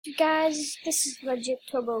Guys, this is Legit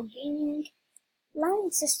Turbo Gaming.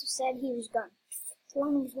 Landon's sister said he was gone. So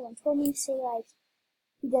Landon was going to told me to say like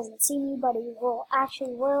he doesn't see me, but he will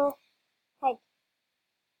actually will. Like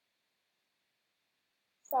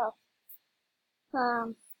so.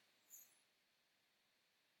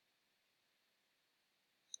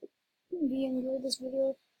 If you enjoyed this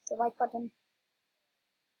video, the like button.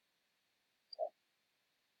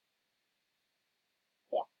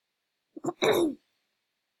 Yeah.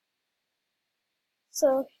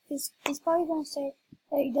 So he's probably gonna say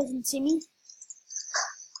that he doesn't see me.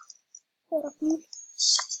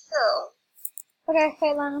 So, Okay,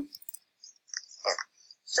 hey Landon.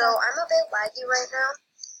 so I'm a bit laggy right now.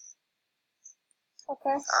 Okay.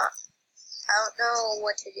 I don't know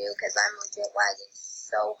what to do because I'm legit lagging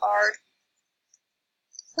so hard.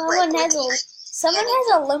 Someone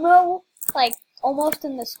has a limo like almost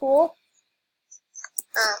in the school.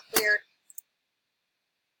 Weird.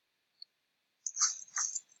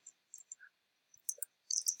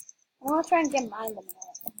 I want to try and get my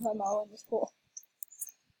limo in the school.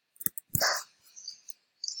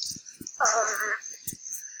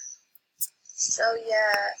 So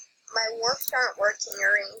yeah, my warps aren't working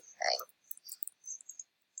or anything.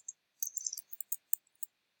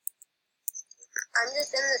 I'm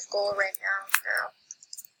just in the school right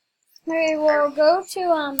now. Okay, we'll go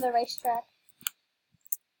to the racetrack.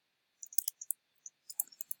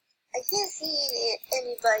 I can't see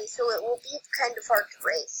anybody, so it will be kind of hard to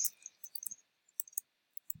race.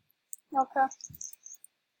 Okay.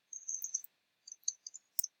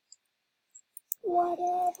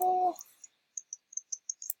 Whatever.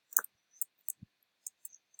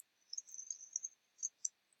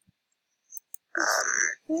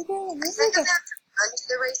 I think I'm gonna have to run to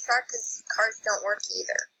the racetrack because cars don't work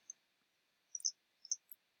either.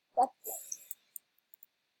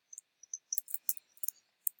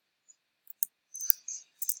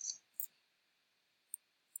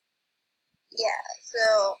 Yeah,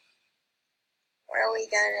 so what are we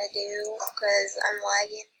gonna do? Because I'm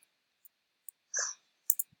lagging.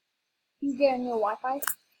 You get a new Wi-Fi?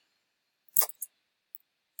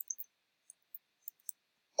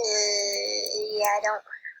 Yeah, I don't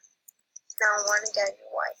want to get a new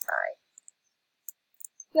Wi-Fi.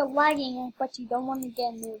 You're lagging, but you don't want to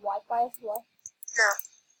get a new Wi-Fi as well? No,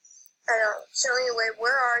 I don't. So anyway,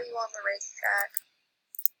 where are you on the racetrack?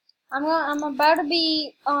 I'm about to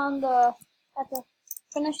be on the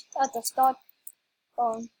start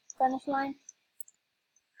finish line.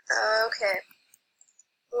 Okay.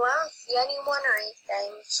 Well, I don't see anyone or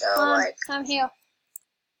anything, so I'm here.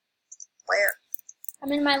 Where?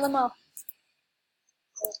 I'm in my limo.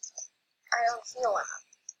 I don't see a limo.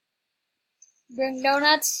 Bring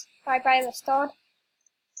donuts right by the start.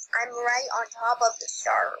 I'm right on top of the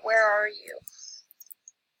star. Where are you?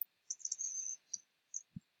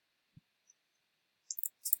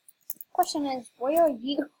 Question is, where are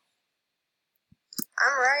you?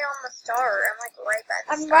 I'm right on the star. I'm like right by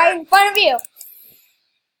the I'm star. right in front of you.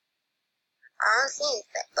 I don't see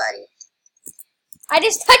anything, buddy. I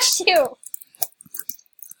just touched you.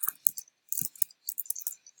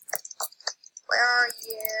 Where are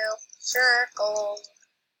you? Circles.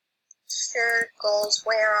 Circles,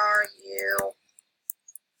 where are you?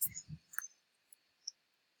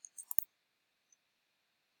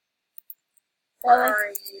 Where are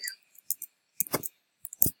you?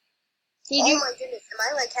 Oh my goodness, am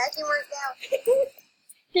I like hacking right now?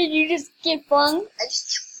 Did you just get flung? I just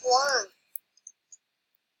get flung.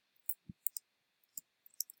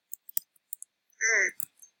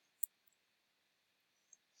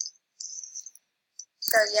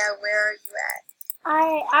 So yeah, where are you at?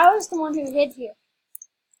 I was the one who hit you.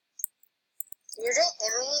 You didn't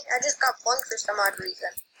hit me? I just got flung for some odd reason.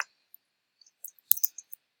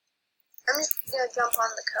 I'm just gonna jump on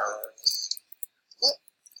the cones. Yep,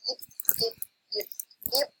 yep, yep, yep,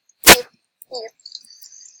 yep, yep, yep.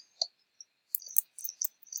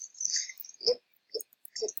 Yep, yep,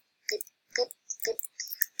 yep, yep, yep, yep,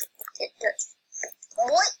 yep, yep.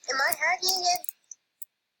 What? Am I hacking again?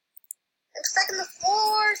 I'm stuck in the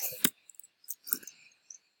floor.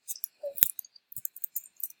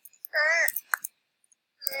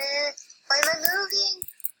 Why am I moving?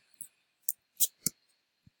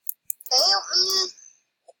 Help me.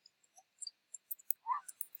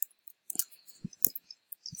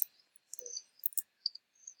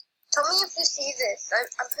 Tell me if you see this.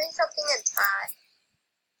 I'm putting something in chat.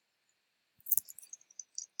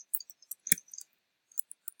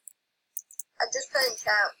 I just put in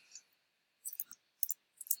chat.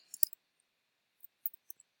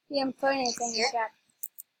 You didn't put anything in chat.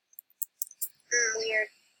 Weird.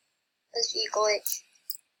 Let's see glitch.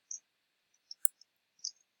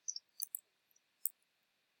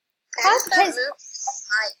 How? Because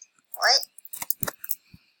what? What?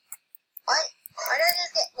 Why did I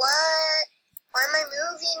just get what? Why am I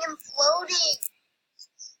moving and floating?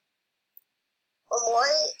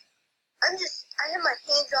 What? I have my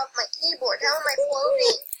hands off my keyboard. How am I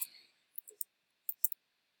floating?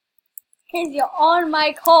 Because you're on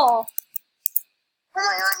my car. How am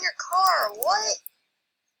I on your car? What?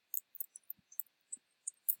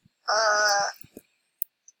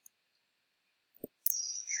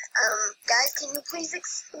 Guys, can you please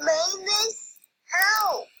explain this?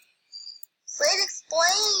 How? Please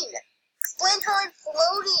explain. Explain how I'm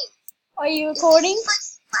floating. Are you recording? Is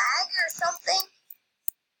this like lag or something?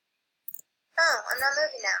 Oh, I'm not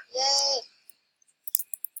moving now. Yay.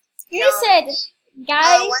 You said, guys.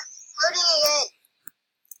 Why am I floating again?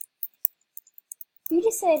 You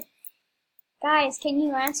just said, guys, can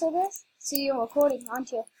you answer this? So you're recording,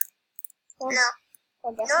 aren't you? Or, No.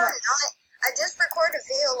 Or guess No, what? I'm not. I just recorded a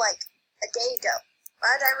video like a day ago.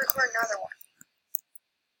 Why did I record another one?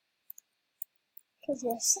 Because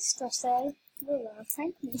your sister said you're gonna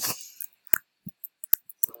prank me.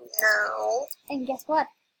 No. And guess what?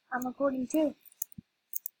 I'm recording too.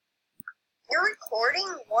 You're recording?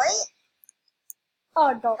 What?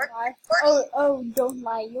 Oh, don't lie. Oh, don't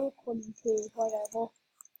lie. You're recording too. Whatever.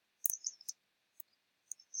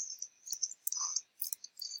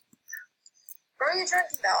 What are you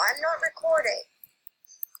talking about? I'm not recording.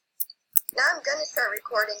 Now I'm gonna start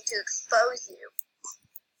recording to expose you.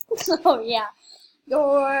 Oh, yeah.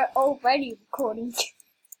 You're already recording.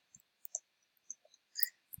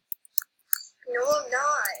 No, I'm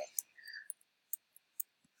not.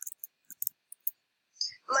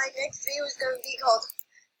 My next video is gonna be called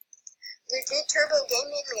Legit Turbo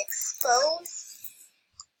Gaming Exposed.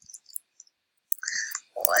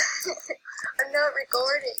 What? I'm not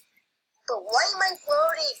recording. But why am I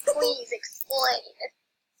floating? Please explain.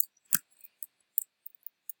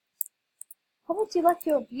 How about you let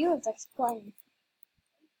your viewers explain?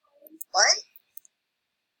 What?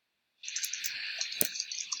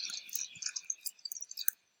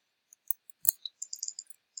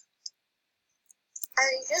 I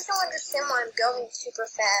just don't understand why I'm going super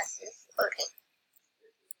fast and floating.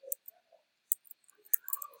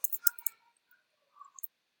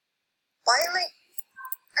 Why am I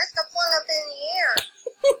still floating up in the air?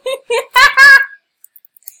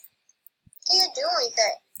 Can't do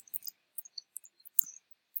anything.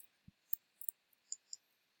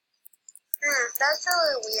 That's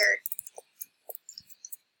really weird.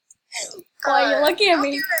 Why are you looking at I'll me?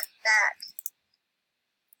 be right back.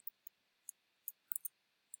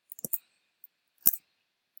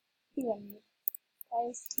 He's on mute.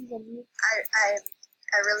 Guys, he's on mute.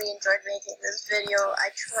 I really enjoyed making this video. I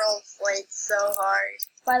trolled Slade so hard.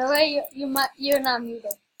 By the way, you're not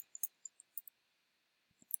muted.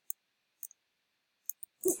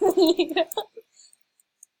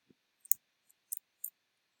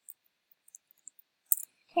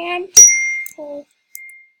 Can. Oh.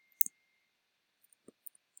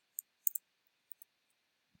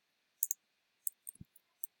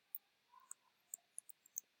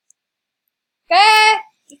 Okay.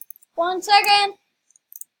 1 second.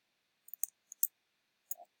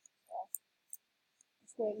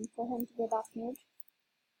 Just waiting for him to get off mute.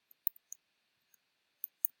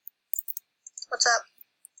 What's up?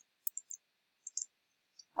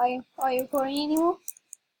 Are you recording anymore?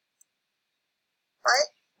 What?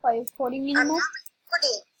 Are you recording I'm anymore? not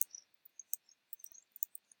recording.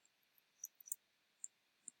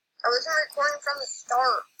 I wasn't recording from the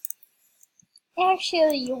start.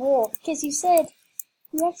 Actually, you will, because you said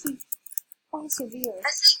you actually persevered. I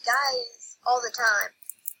say guys all the time.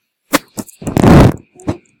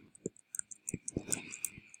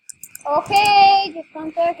 Okay, just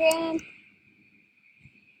 1 second.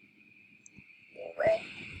 Wait.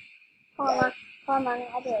 Hold on,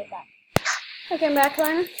 I'll be right back. Okay, I'm back,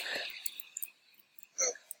 Lana.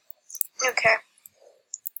 Okay.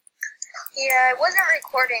 Yeah, I wasn't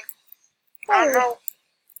recording. I don't know.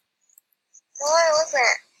 No, I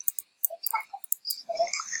wasn't.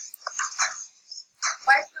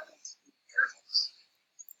 Why?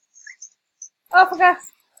 Oh, I forgot.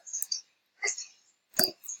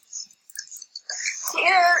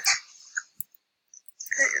 Yeah.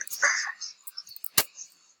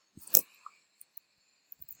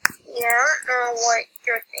 Yeah, I don't know what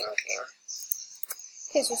you're thinking.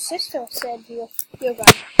 Because your sister said you're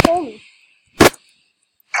gonna kill me.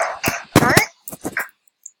 What?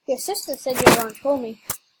 Your sister said you're gonna kill me.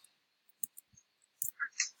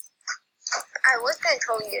 I was gonna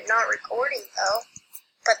tell you you're not recording though,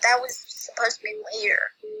 but that was supposed to be later.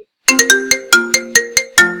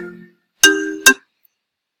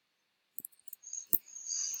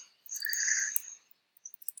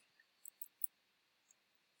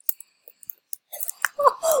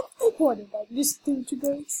 What did I just do to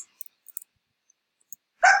guys?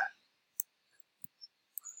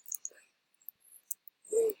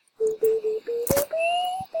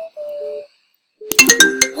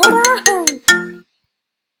 Hold on!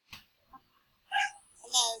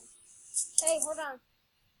 Hello. Hey, hold on.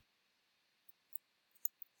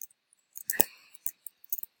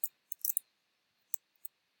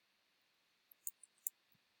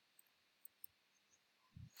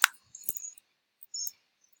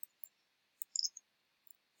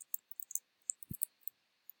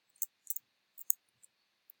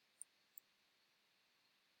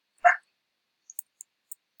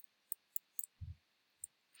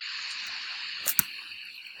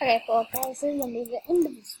 Okay, well guys, this is gonna be the end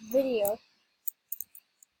of this video.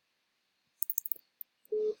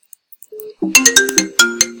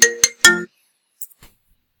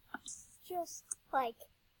 Just like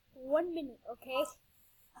 1 minute, okay?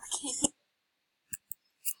 Okay.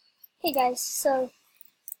 Hey guys, so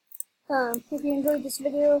if you enjoyed this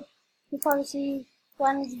video, you'll probably see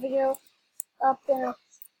Landon's video up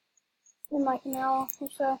in my canal or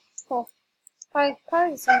so. Well, probably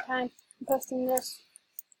the same time I'm posting this.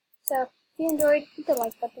 So if you enjoyed, hit the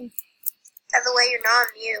like button. By the way, you're not on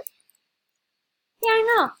mute. Yeah, I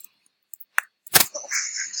know.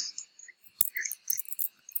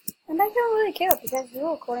 And I don't really care because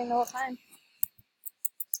you're recording the whole time.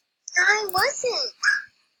 I wasn't.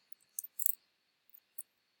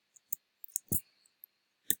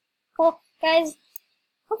 Well, guys,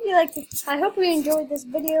 hope you liked it. I hope you enjoyed this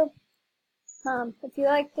video. If you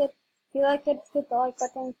liked it, hit the like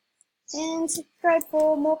button and subscribe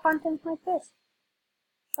for more content like this.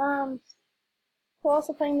 We're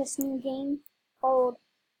also playing this new game called,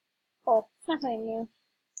 oh, it's not really new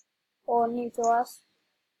or new to us.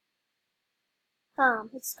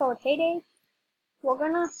 It's called Heyday. We're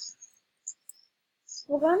gonna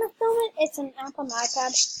film it. It's an app on the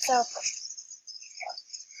iPad, so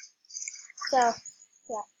yeah.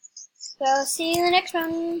 So see you in the next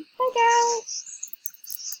one. Bye guys.